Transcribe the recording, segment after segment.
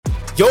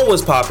Yo,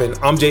 what's poppin'?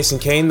 I'm Jason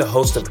Kane, the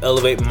host of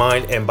Elevate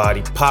Mind and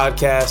Body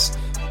Podcast.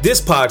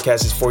 This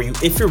podcast is for you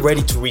if you're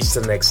ready to reach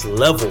the next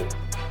level.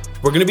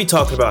 We're going to be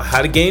talking about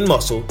how to gain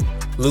muscle,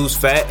 lose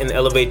fat, and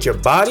elevate your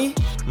body,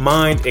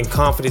 mind, and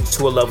confidence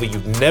to a level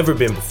you've never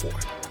been before.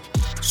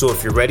 So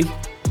if you're ready,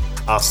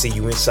 I'll see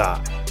you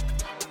inside.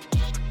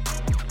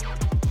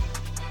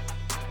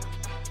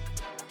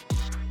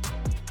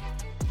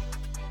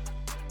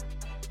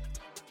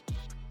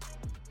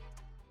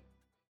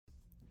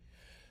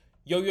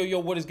 Yo,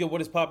 what is good? What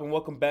is poppin'?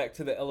 Welcome back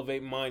to the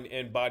Elevate Mind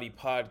and Body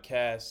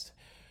Podcast.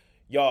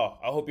 Y'all,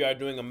 I hope y'all are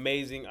doing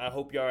amazing. I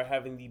hope y'all are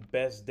having the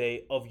best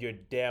day of your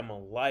damn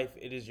life.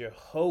 It is your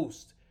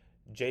host,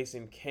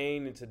 Jason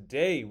Kane, and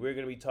today we're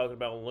going to be talking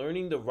about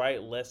learning the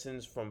right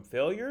lessons from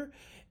failure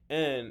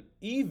and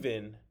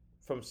even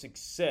from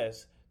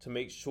success to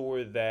make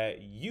sure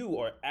that you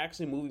are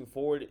actually moving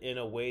forward in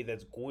a way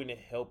that's going to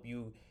help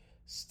you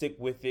stick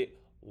with it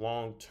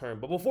long term.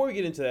 But before we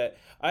get into that,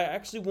 I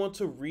actually want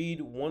to read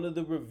one of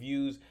the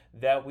reviews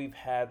that we've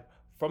had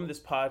from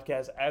this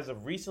podcast as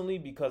of recently,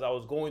 because I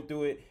was going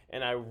through it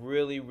and I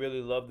really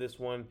love this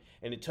one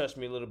and it touched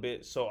me a little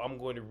bit, so I'm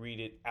going to read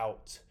it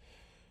out.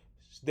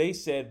 They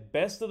said,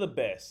 "Best of the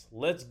best.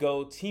 Let's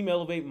go. Team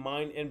Elevate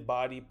Mind and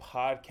Body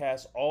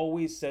Podcast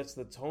always sets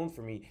the tone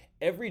for me.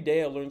 Every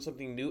day I learn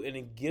something new and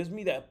it gives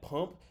me that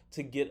pump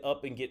to get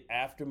up and get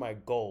after my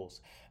goals,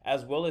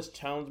 as well as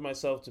challenge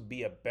myself to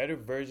be a better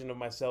version of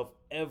myself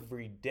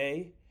every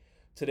day.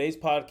 Today's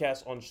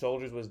podcast on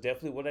shoulders was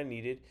definitely what I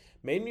needed.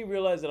 Made me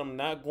realize that I'm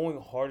not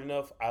going hard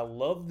enough. I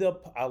love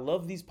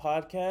these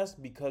podcasts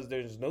because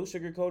there's no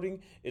sugarcoating.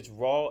 It's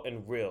raw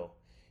and real.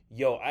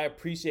 Yo, I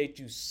appreciate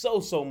you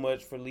so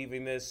much for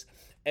leaving this.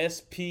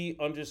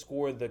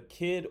 SP_the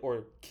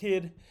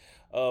kid.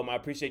 I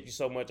appreciate you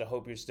so much. I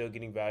hope you're still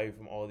getting value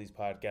from all of these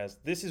podcasts.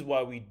 This is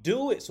why we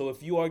do it. So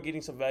if you are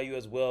getting some value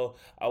as well,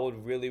 I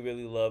would really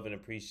love and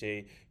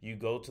appreciate you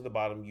go to the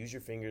bottom, use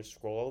your fingers,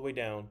 scroll all the way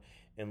down,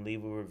 and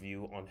leave a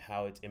review on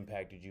how it's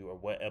impacted you or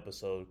what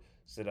episode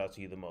stood out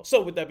to you the most.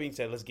 So with that being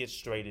said, let's get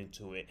straight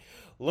into it.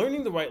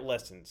 Learning the right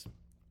lessons.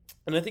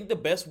 And I think the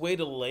best way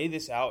to lay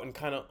this out and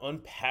kind of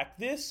unpack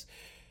this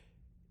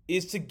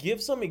is to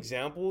give some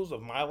examples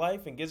of my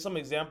life and give some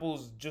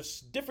examples,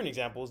 just different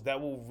examples that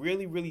will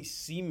really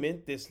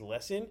cement this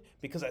lesson,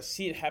 because I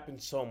see it happen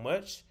so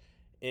much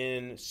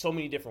in so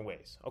many different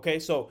ways. Okay,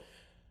 so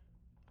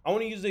I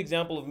want to use the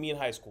example of me in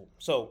high school.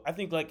 So I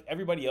think like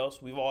everybody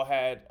else, we've all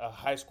had a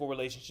high school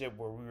relationship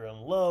where we were in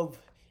love.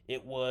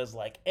 It was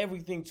like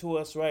everything to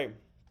us, right?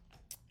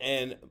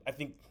 And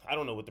I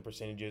don't know what the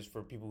percentage is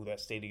for people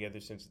that stay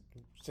together since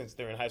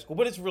they're in high school,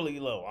 but it's really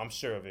low. I'm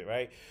sure of it,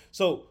 right?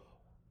 So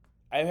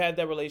I had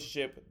that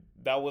relationship.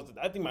 That was,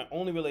 I think, my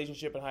only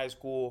relationship in high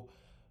school.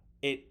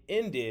 It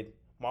ended.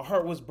 My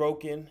heart was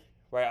broken,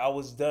 right? I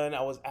was done.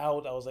 I was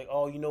out. I was like,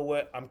 oh, you know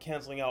what? I'm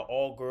canceling out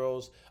all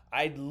girls.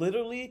 I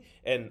literally,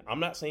 and I'm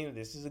not saying that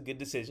this is a good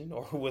decision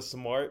or was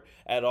smart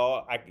at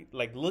all.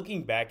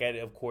 Looking back at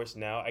it, of course,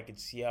 now I can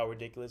see how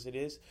ridiculous it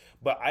is.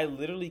 But I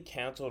literally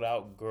canceled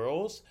out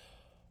girls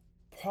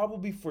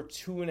probably for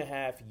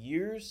 2.5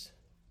 years.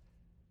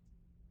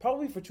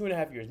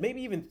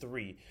 Maybe even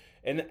 3.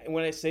 And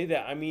when I say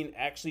that, I mean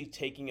actually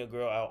taking a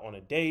girl out on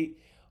a date,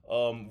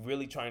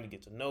 really trying to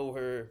get to know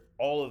her,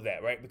 all of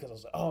that, right? Because I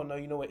was like, oh, no,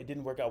 you know what? It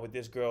didn't work out with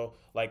this girl.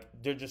 Like,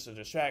 they're just a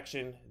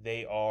distraction.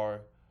 They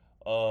are,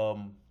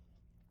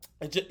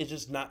 it's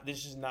just not,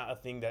 this is not a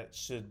thing that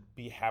should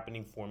be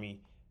happening for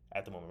me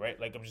at the moment, right?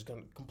 Like, I'm just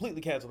going to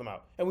completely cancel them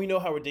out. And we know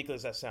how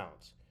ridiculous that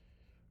sounds,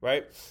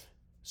 right?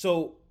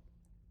 So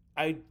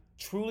I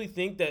truly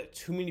think that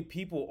too many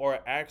people are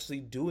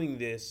actually doing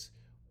this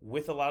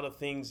with a lot of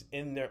things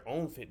in their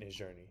own fitness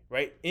journey,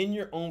 right? In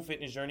your own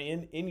fitness journey,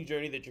 in any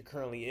journey that you're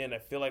currently in, I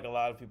feel like a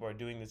lot of people are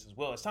doing this as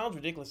well. It sounds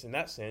ridiculous in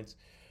that sense,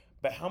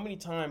 but how many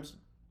times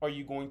are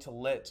you going to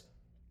let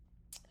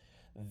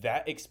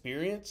that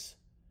experience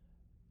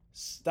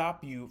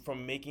stop you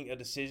from making a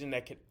decision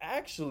that could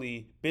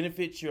actually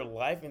benefit your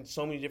life in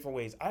so many different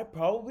ways? I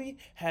probably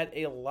had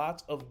a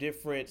lot of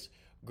different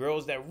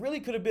girls that really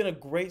could have been a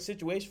great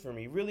situation for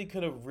me, really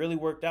could have really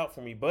worked out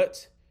for me,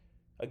 but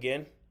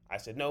again, I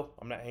said, no,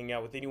 I'm not hanging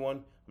out with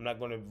anyone. I'm not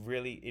going to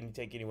really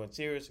take anyone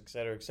serious, et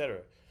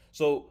cetera.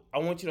 So I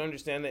want you to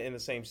understand that in the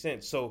same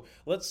sense. So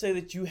let's say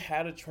that you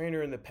had a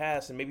trainer in the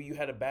past and maybe you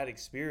had a bad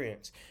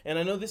experience. And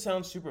I know this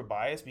sounds super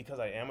biased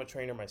because I am a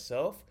trainer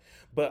myself,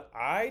 but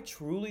I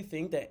truly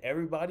think that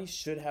everybody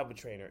should have a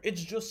trainer.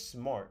 It's just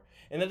smart.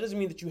 And that doesn't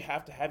mean that you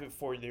have to have it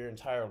for their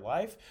entire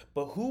life,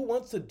 but who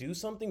wants to do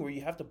something where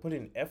you have to put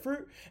in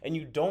effort and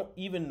you don't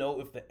even know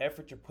if the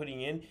effort you're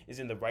putting in is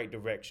in the right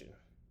direction?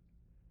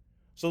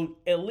 So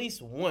at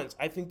least once,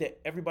 I think that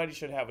everybody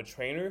should have a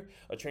trainer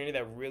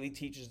that really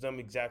teaches them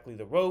exactly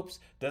the ropes,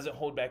 doesn't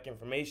hold back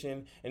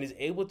information, and is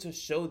able to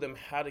show them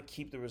how to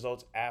keep the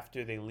results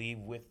after they leave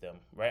with them,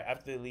 right?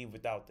 After they leave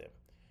without them.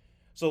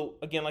 So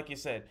again, like you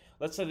said,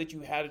 let's say that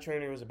you had a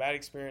trainer, it was a bad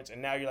experience,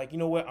 and now you're like, you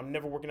know what? I'm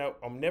never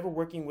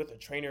working with a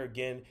trainer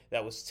again.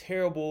 That was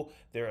terrible.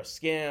 They're a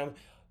scam.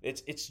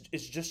 It's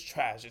just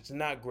trash. It's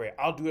not great.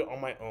 I'll do it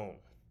on my own.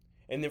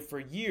 And then for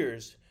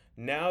years,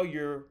 now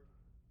you're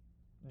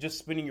just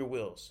spinning your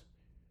wheels.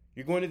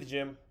 You're going to the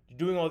gym, you're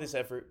doing all this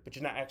effort, but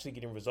you're not actually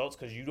getting results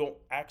because you don't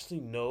actually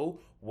know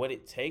what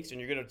it takes. And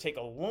you're going to take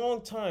a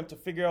long time to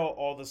figure out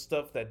all the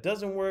stuff that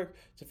doesn't work,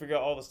 to figure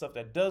out all the stuff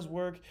that does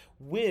work,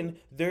 when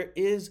there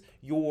is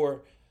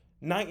your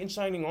knight in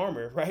shining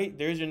armor, right?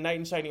 There's your knight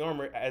in shining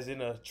armor, as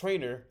in a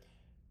trainer,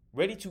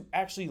 ready to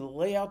actually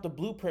lay out the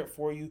blueprint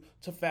for you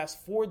to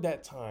fast forward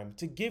that time,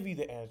 to give you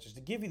the answers,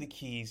 to give you the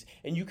keys,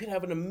 and you can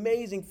have an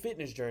amazing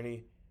fitness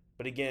journey.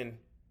 But again,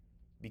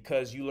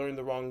 because you learned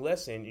the wrong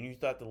lesson and you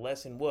thought the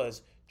lesson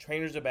was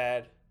trainers are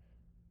bad,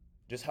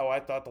 just how I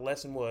thought the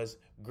lesson was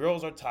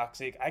girls are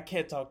toxic, I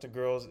can't talk to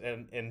girls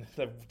and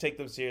take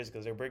them serious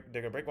because they're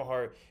going to break my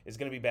heart, it's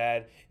going to be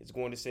bad, it's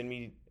going to send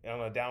me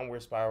on a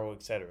downward spiral,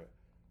 etc.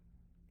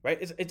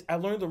 Right? I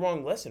learned the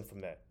wrong lesson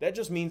from that. That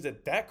just means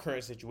that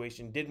current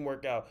situation didn't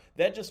work out.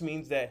 That just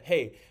means that,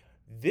 hey,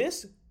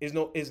 this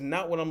is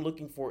not what I'm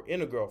looking for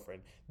in a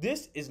girlfriend.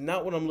 This is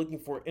not what I'm looking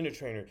for in a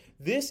trainer.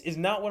 This is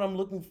not what I'm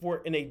looking for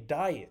in a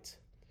diet,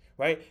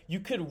 right? You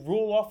could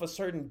rule off a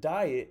certain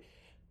diet,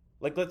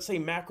 like let's say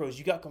macros,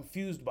 you got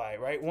confused by it,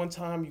 right? One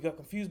time you got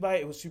confused by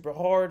it, it was super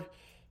hard,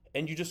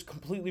 and you just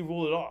completely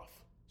rule it off.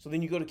 So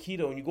then you go to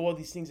keto and you go all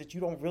these things that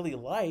you don't really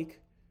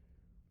like,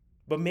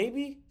 but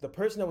maybe the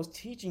person that was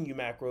teaching you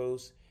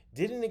macros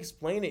didn't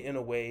explain it in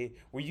a way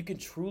where you can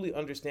truly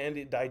understand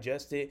it,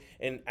 digest it,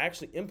 and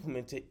actually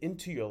implement it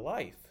into your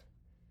life.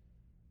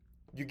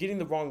 You're getting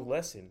the wrong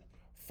lesson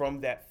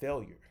from that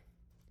failure,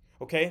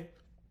 okay?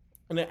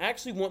 And I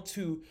actually want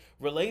to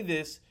relay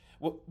this,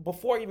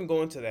 before I even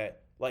go into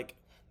that, like,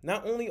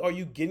 not only are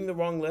you getting the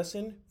wrong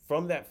lesson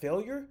from that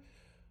failure,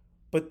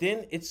 but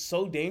then it's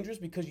so dangerous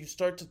because you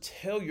start to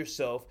tell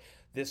yourself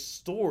this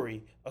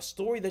story, a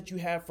story that you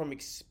have from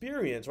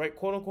experience, right?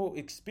 Quote unquote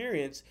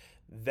experience,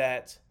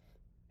 that,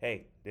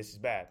 hey, this is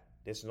bad.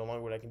 This is no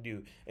longer what I can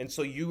do. And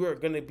so you are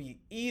going to be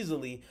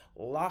easily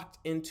locked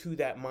into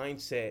that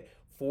mindset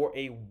for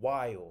a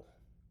while.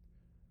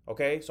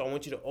 Okay? So I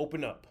want you to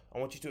open up. I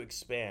want you to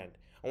expand.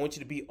 I want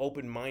you to be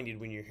open-minded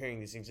when you're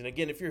hearing these things. And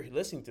again, if you're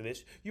listening to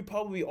this, you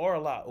probably are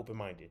a lot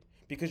open-minded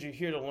because you're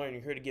here to learn,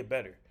 you're here to get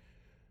better.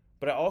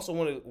 But I also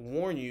want to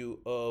warn you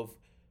of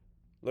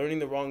learning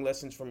the wrong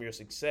lessons from your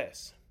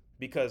success,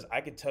 because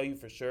I can tell you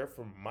for sure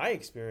from my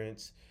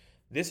experience,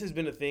 this has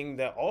been a thing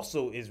that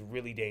also is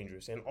really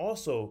dangerous and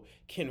also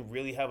can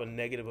really have a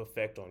negative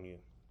effect on you.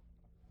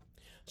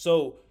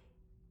 So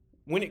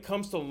when it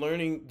comes to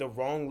learning the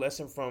wrong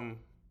lesson from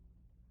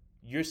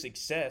your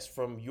success,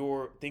 from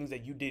your things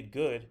that you did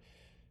good,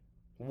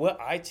 what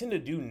I tend to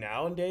do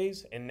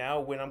nowadays, and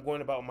now when I'm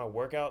going about my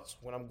workouts,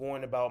 when I'm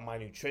going about my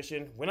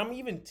nutrition, when I'm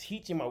even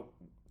teaching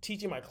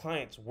my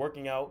clients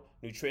working out,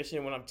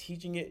 nutrition, when I'm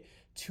teaching it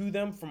to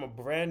them from a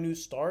brand new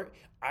start,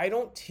 I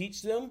don't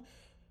teach them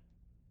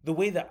the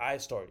way that I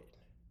started.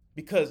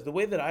 Because the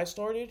way that I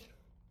started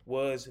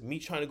was me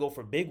trying to go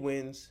for big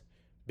wins,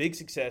 big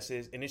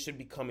successes, and it should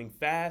be coming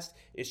fast,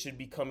 it should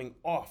be coming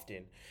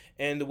often.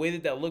 And the way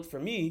that looked for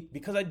me,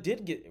 because I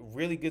did get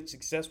really good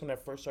success when I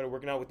first started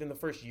working out, within the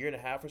first year and a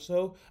half or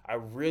so, I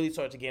really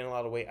started to gain a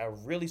lot of weight. I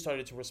really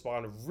started to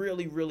respond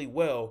really, really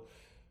well.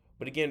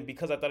 But again,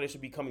 because I thought it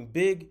should be coming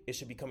big, it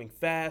should be coming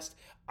fast,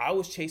 I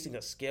was chasing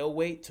a scale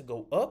weight to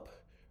go up,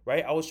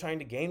 right? I was trying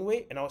to gain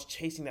weight and I was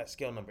chasing that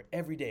scale number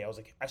every day. I was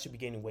like, I should be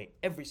gaining weight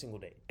every single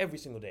day.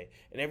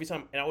 And every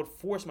time, and I would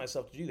force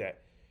myself to do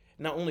that.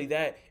 Not only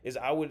that, is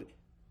I would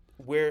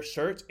wear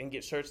shirts and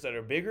get shirts that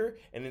are bigger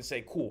and then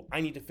say, cool,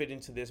 I need to fit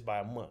into this by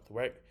a month,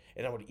 right?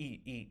 And I would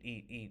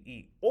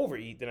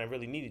overeat than I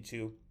really needed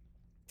to.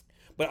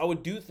 But I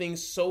would do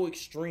things so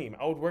extreme.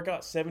 I would work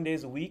out 7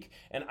 days a week,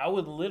 and I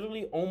would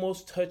literally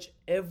almost touch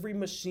every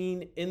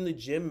machine in the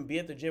gym and be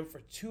at the gym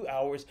for 2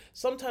 hours,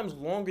 sometimes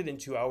longer than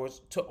 2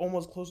 hours, to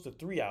almost close to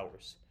 3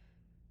 hours.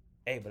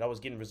 Hey, but I was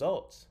getting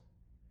results.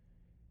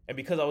 And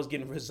because I was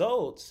getting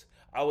results,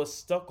 I was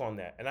stuck on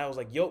that. And I was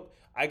like, yo,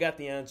 I got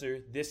the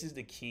answer. This is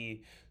the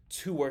key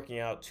to working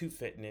out, to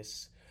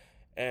fitness.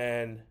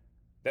 And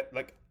that,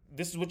 like,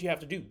 this is what you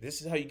have to do.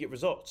 This is how you get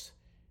results.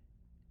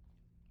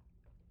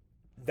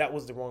 That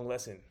was the wrong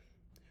lesson.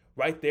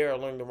 Right there, I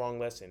learned the wrong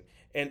lesson.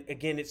 And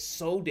again, it's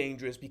so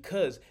dangerous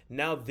because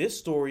now this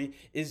story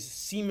is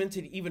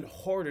cemented even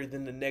harder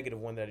than the negative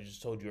one that I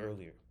just told you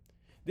earlier.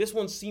 This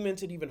one's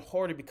cemented even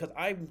harder because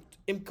I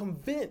am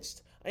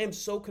convinced, I am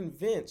so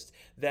convinced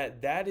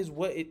that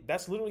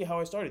that's literally how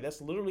I started.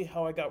 That's literally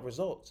how I got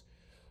results.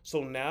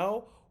 So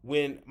now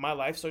when my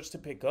life starts to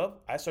pick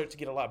up, I start to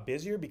get a lot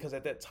busier because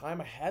at that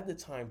time I had the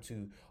time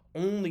to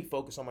only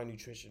focus on my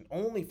nutrition,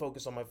 only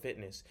focus on my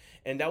fitness.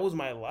 And that was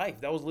my life.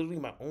 That was literally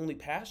my only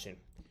passion.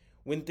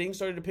 When things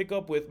started to pick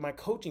up with my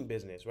coaching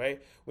business,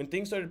 right? When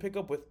things started to pick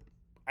up with,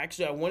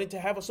 actually, I wanted to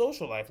have a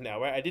social life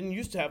now, right? I didn't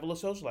used to have a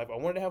social life. I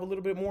wanted to have a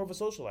little bit more of a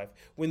social life.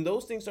 When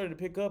those things started to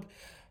pick up,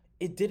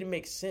 it didn't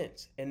make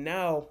sense. And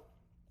now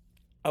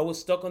I was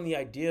stuck on the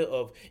idea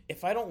of,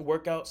 if I don't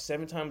work out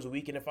 7 times a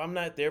week and if I'm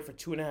not there for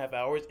 2.5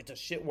 hours, it's a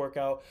shit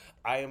workout.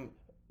 I am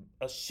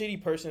a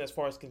shitty person as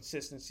far as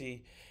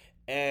consistency.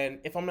 And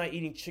if I'm not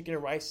eating chicken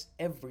and rice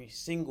every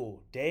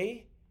single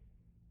day,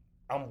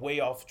 I'm way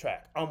off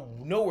track. I'm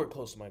nowhere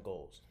close to my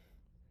goals.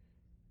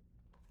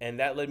 And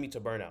that led me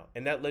to burnout.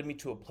 And that led me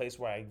to a place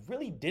where I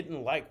really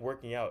didn't like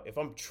working out. If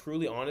I'm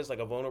truly honest, like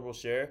a vulnerable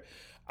share,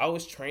 I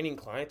was training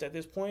clients at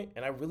this point,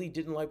 and I really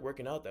didn't like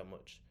working out that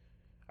much.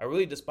 I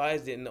really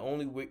despised it, and the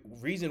only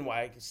reason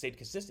why I stayed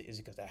consistent is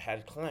because I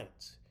had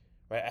clients,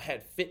 right? I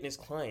had fitness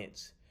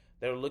clients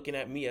that are looking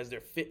at me as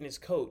their fitness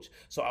coach.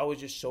 So I was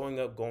just showing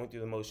up, going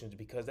through the motions,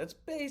 because that's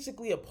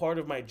basically a part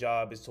of my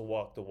job, is to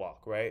walk the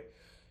walk, right?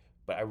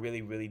 But I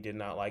really, really did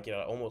not like it.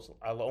 I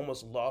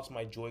almost lost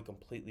my joy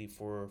completely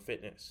for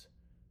fitness.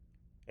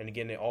 And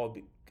again,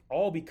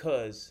 all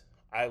because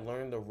I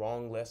learned the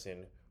wrong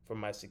lesson from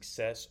my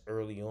success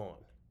early on.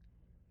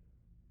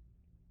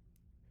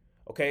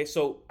 Okay,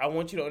 so I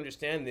want you to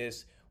understand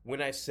this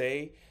when I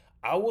say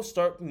I will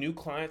start new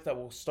clients that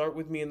will start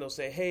with me and they'll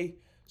say, hey,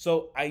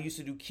 so I used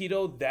to do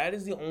keto. That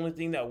is the only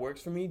thing that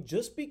works for me,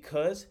 just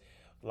because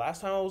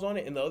last time I was on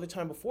it and the other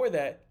time before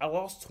that, I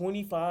lost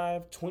 20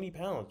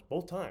 pounds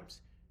both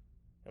times.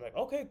 I'm like,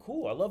 okay,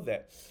 cool. I love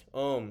that.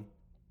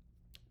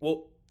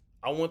 Well,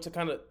 I want to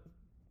kind of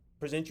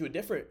present you a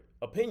different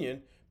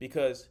opinion,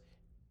 because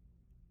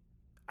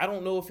I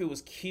don't know if it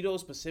was keto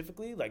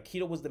specifically, like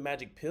keto was the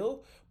magic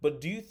pill, but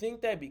do you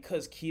think that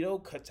because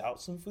keto cuts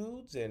out some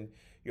foods and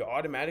you're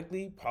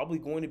automatically probably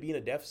going to be in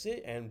a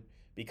deficit, and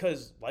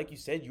because, like you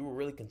said, you were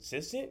really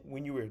consistent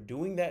when you were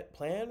doing that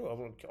plan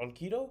on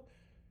keto,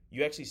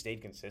 you actually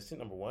stayed consistent,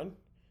 number one.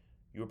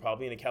 You were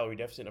probably in a calorie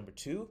deficit, number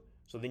two,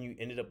 so then you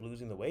ended up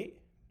losing the weight?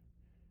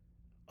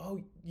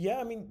 Oh, yeah,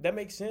 I mean, that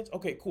makes sense.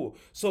 Okay, cool.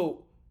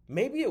 So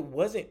maybe it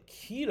wasn't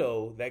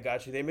keto that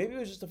got you there. Maybe it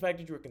was just the fact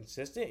that you were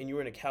consistent and you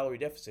were in a calorie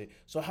deficit.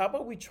 So how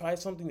about we try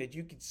something that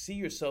you could see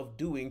yourself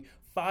doing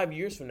 5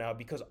 years from now?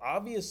 Because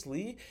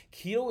obviously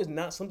keto is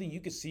not something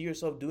you could see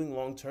yourself doing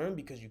long term,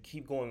 because you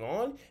keep going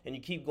on and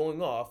you keep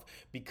going off.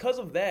 Because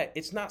of that,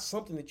 it's not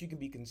something that you can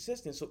be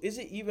consistent. So is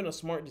it even a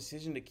smart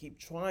decision to keep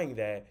trying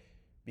that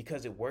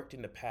because it worked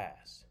in the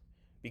past?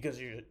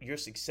 Because your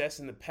success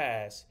in the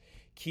past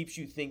keeps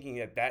you thinking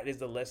that that is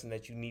the lesson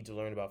that you need to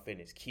learn about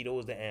fitness. Keto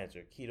is the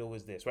answer. Keto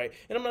is this, right?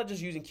 And I'm not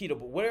just using keto,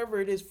 but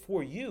whatever it is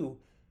for you,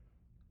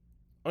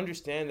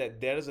 understand that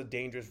that is a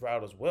dangerous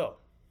route as well.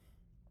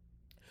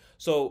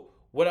 So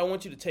what I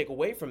want you to take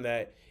away from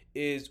that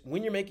is,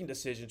 when you're making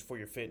decisions for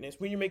your fitness,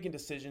 when you're making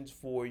decisions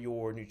for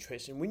your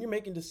nutrition, when you're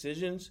making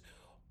decisions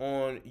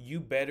on you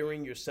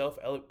bettering yourself,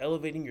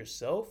 elevating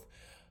yourself,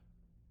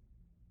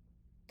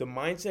 the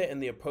mindset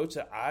and the approach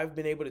that I've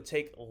been able to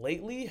take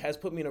lately has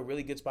put me in a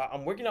really good spot.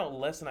 I'm working out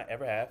less than I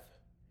ever have.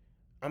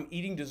 I'm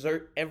eating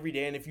dessert every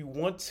day. And if you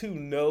want to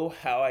know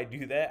how I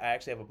do that, I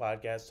actually have a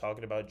podcast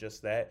talking about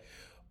just that.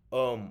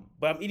 But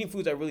I'm eating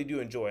foods I really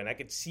do enjoy. And I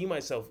could see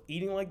myself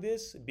eating like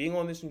this, being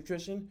on this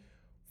nutrition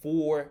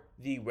for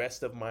the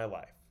rest of my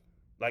life.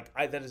 Like,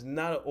 that is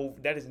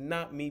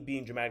not me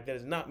being dramatic. That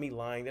is not me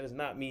lying. That is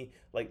not me,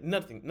 like,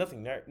 nothing,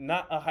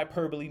 not a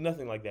hyperbole,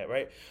 nothing like that,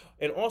 right?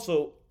 And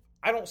also,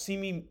 I don't see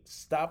me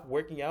stop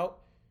working out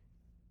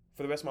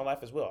for the rest of my life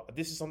as well.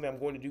 This is something I'm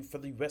going to do for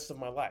the rest of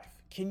my life.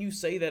 Can you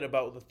say that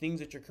about the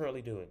things that you're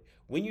currently doing?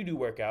 When you do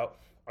work out,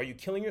 are you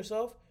killing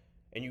yourself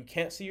and you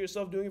can't see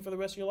yourself doing it for the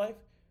rest of your life?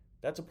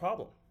 That's a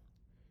problem.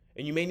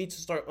 And you may need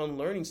to start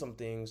unlearning some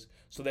things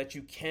so that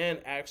you can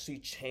actually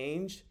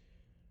change,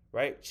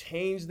 right?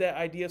 Change that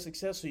idea of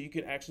success so you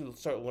can actually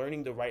start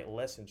learning the right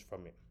lessons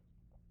from it.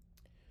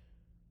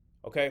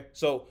 Okay,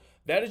 so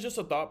that is just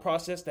a thought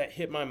process that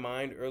hit my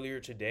mind earlier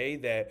today,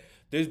 that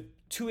there's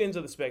two ends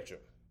of the spectrum.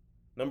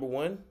 Number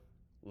one,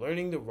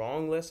 learning the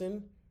wrong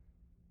lesson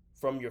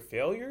from your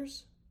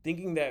failures,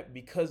 thinking that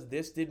because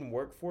this didn't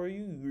work for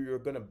you, you're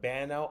going to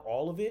ban out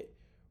all of it,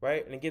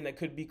 right? And again, that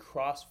could be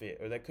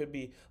CrossFit, or that could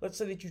be, let's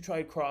say that you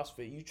tried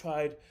CrossFit, you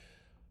tried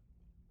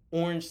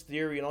Orange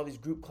Theory and all these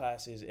group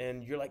classes,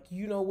 and you're like,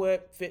 you know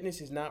what,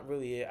 fitness is not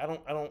really it.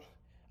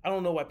 I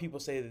don't know why people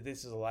say that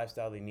this is a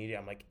lifestyle they need it.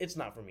 I'm like, it's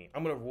not for me.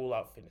 I'm going to rule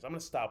out fitness. I'm going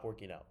to stop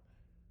working out.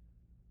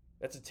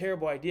 That's a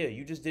terrible idea.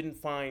 You just didn't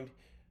find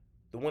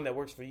the one that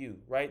works for you,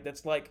 right?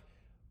 That's like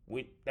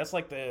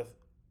the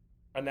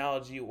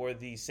analogy or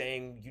the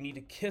saying, you need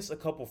to kiss a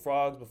couple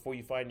frogs before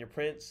you find your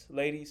prince,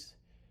 ladies.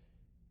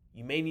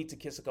 You may need to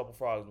kiss a couple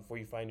frogs before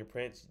you find your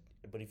prince,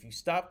 but if you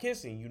stop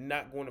kissing, you're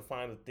not going to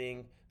find the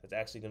thing that's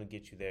actually going to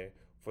get you there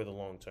for the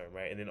long term,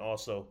 right? And then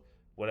also,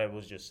 what I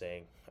was just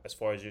saying, as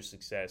far as your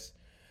success,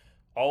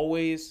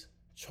 always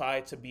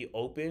try to be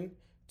open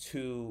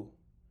to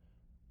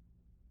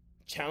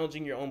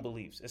challenging your own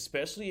beliefs,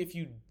 especially if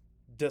you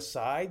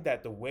decide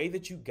that the way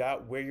that you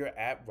got where you're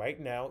at right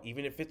now,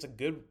 even if it's a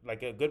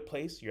good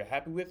place, you're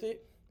happy with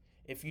it.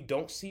 If you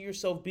don't see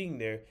yourself being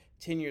there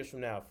 10 years from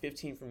now,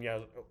 15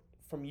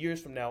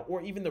 years from now,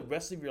 or even the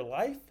rest of your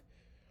life,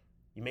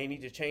 you may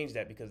need to change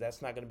that, because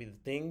that's not going to be the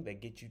thing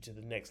that gets you to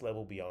the next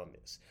level beyond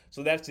this.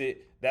 So that's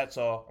it. That's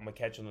all. I'm going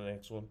to catch you on the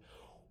next one.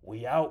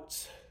 We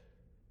out.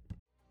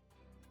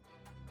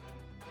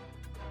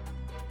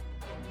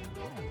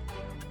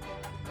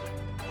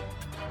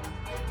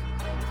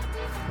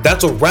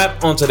 That's a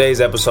wrap on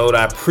today's episode.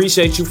 I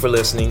appreciate you for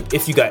listening.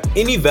 If you got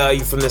any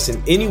value from this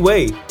in any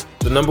way,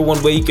 the number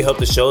one way you can help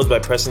the show is by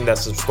pressing that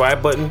subscribe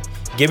button,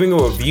 giving a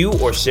review,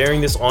 or sharing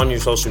this on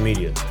your social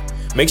media.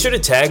 Make sure to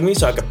tag me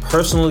so I can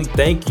personally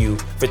thank you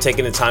for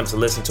taking the time to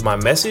listen to my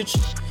message.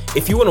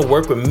 If you want to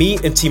work with me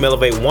and Team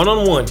Elevate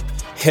one-on-one,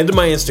 head to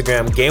my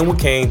Instagram,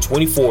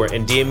 GainWithCain24,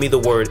 and DM me the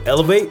word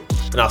Elevate,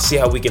 and I'll see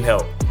how we can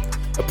help.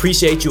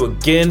 Appreciate you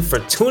again for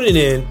tuning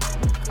in.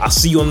 I'll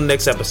see you on the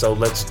next episode.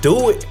 Let's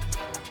do it.